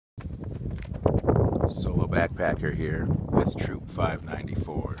Solo backpacker here with Troop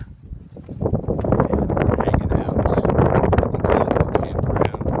 594, and we're hanging out at the Calico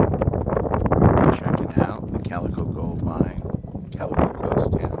campground. We're checking out the Calico Gold Mine, Calico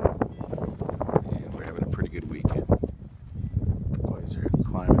Ghost Town, and we're having a pretty good weekend. Boys are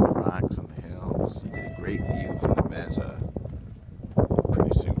climbing the rocks and the hills. You get a great view from the mesa. And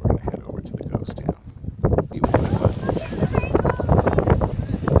pretty soon we're going to head over to the ghost town.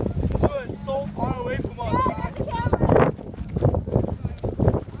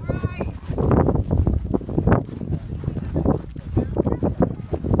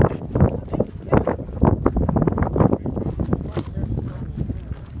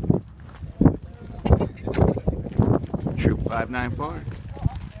 Troop 594.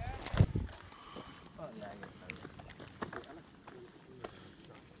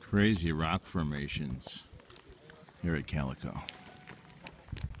 Crazy rock formations here at Calico.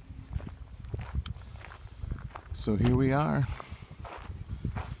 So here we are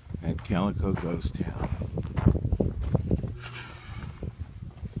at Calico Ghost Town.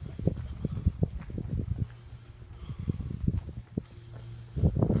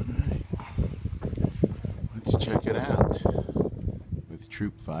 Let's check it out with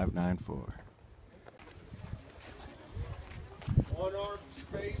Troop 594. One-arm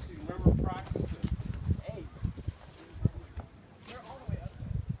space, you remember practicing. Hey. They're all the way up.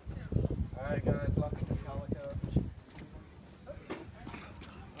 Alright guys, welcome to Calico.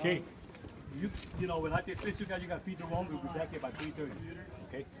 Okay. You know, when I take this, you got feed the room, we'll be back here by 3:30.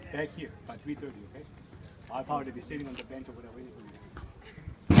 Okay? Back here by 3:30, okay? I'll probably be sitting on the bench over there waiting for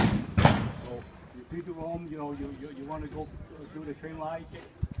you. So you feed the room, you know, you want to go do the train ride,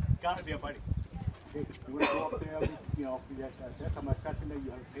 gotta be a buddy. Okay, you want to go up there, you know, there's some attraction that you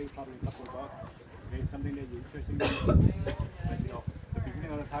have to pay probably a couple of bucks. Okay, something that you're interested in. And, you know, the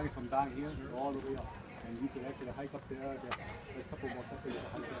beginning of the target is from down here all the way up. And you can actually hike up there. There's a couple more stuff that you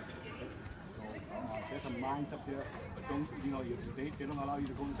can hike up. Okay? So there's some mines up there, but don't, you know, they don't allow you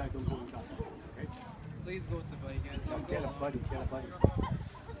to go inside, don't go inside. Okay? Please go with the buddy, guys. So get a buddy, get a buddy.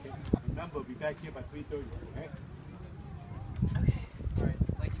 Okay? Remember, be back here by 3:30, okay? Alright,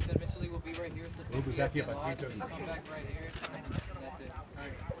 like you said, Mr. Lee will be right here, so We'll if be you back guys here get by lost, 3:30. just come back right here. That's it.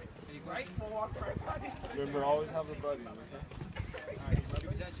 Alright. Right. Remember, always have a buddy, okay? Alright,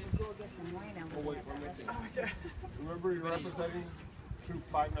 keep attention. Oh, wait, one more thing. Remember, you're representing Troop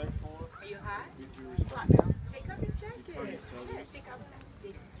 594? Are you hot? With due respect. Hot now. Take off your jacket. Please tell me.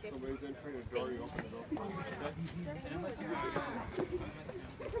 Somebody's entering a door, you open the door for them, okay? And unless you want to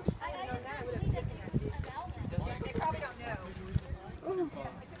I don't know that. They probably don't know.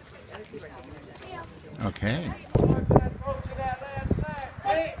 Okay.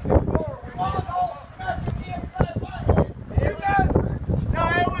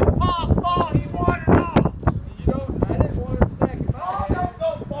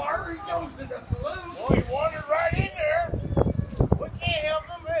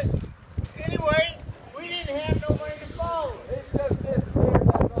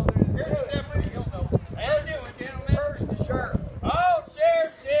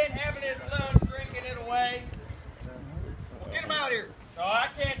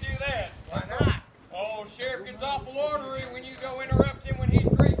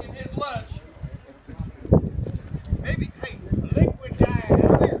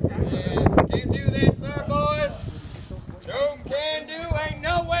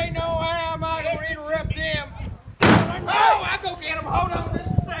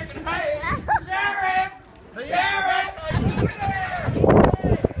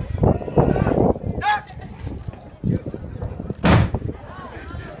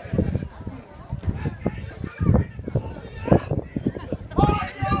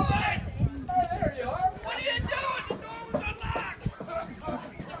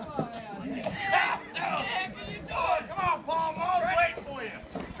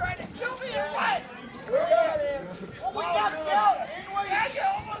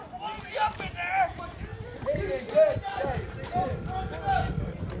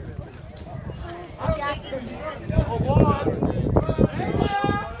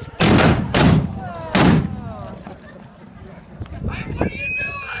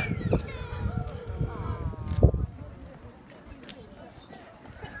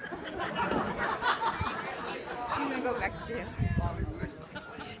 Go back to jail.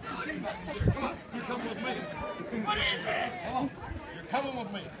 What is this? You're coming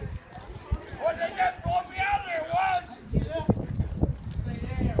with me. What they got throwing me out there, was?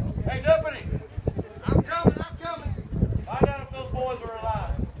 Hey, Deputy. I'm coming. Find out if those boys are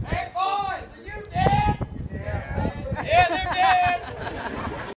alive. Hey, boys, are you dead? Yeah. Yeah, they're dead.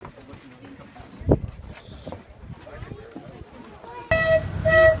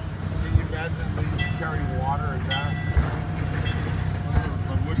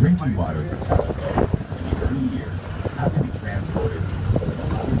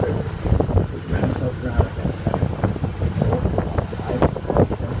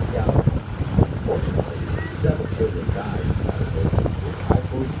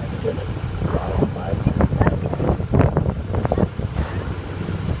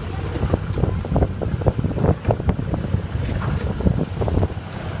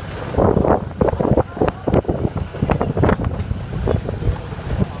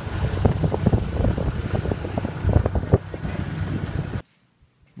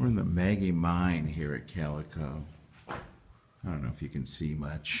 We're in the Maggie Mine here at Calico. I don't know if you can see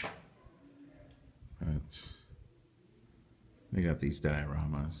much, but they got these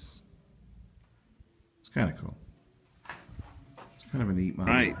dioramas. It's kind of cool. It's kind of a neat mine.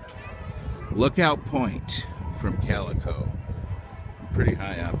 Right, lookout point from Calico. Pretty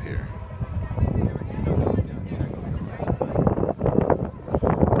high up here.